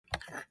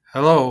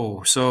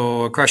Hello.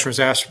 So a question was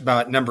asked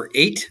about number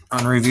 8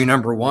 on review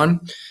number 1,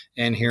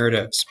 and here it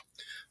is.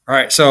 All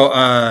right.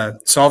 So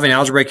solving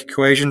algebraic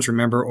equations,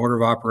 remember order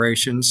of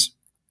operations,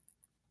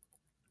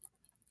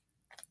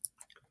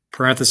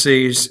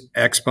 parentheses,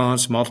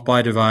 exponents,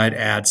 multiply, divide,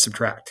 add,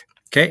 subtract.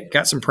 Okay,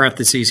 got some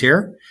parentheses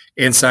here.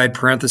 Inside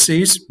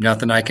parentheses,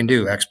 nothing I can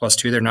do. X plus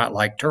 2, they're not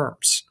like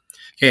terms.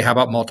 Okay, how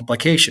about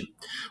multiplication?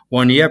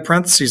 When you have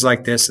parentheses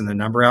like this and the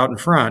number out in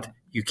front,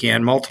 you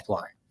can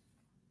multiply.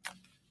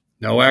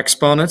 No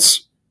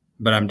exponents,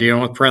 but I'm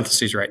dealing with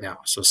parentheses right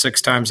now. So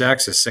 6 times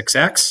x is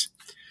 6x.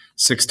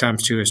 6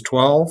 times 2 is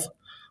 12.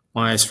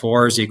 Minus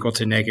 4 is equal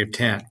to negative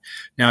 10.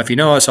 Now, if you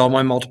notice, all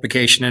my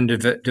multiplication and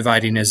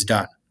dividing is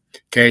done.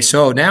 Okay,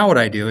 so now what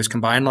I do is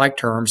combine like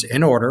terms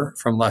in order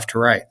from left to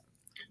right.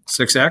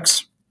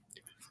 6x,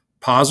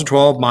 positive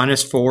 12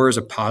 minus 4 is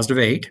a positive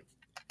 8,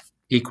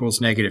 equals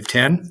negative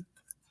 10.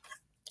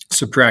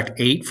 Subtract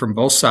 8 from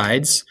both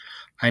sides.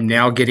 I'm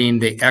now getting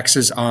the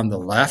x's on the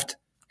left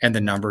and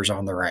the numbers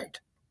on the right.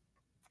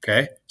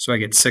 Okay, so I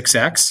get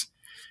 6x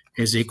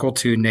is equal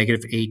to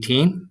negative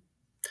 18.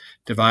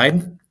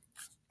 Divide.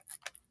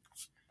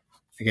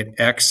 I get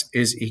x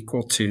is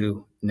equal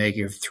to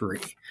negative 3.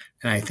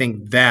 And I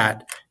think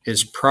that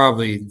is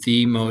probably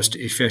the most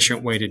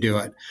efficient way to do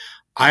it.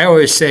 I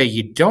always say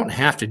you don't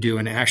have to do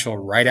an actual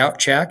write-out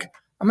check.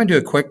 I'm going to do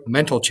a quick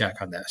mental check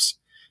on this.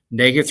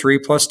 Negative 3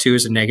 plus 2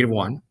 is a negative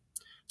 1.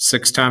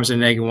 6 times a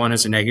negative 1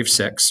 is a negative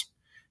 6.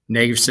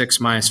 Negative 6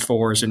 minus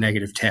 4 is a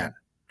negative 10.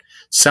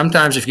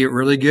 Sometimes if you get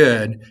really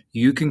good,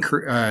 you can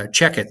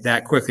check it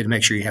that quickly to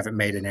make sure you haven't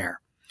made an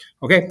error.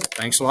 Okay,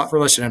 thanks a lot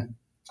for listening.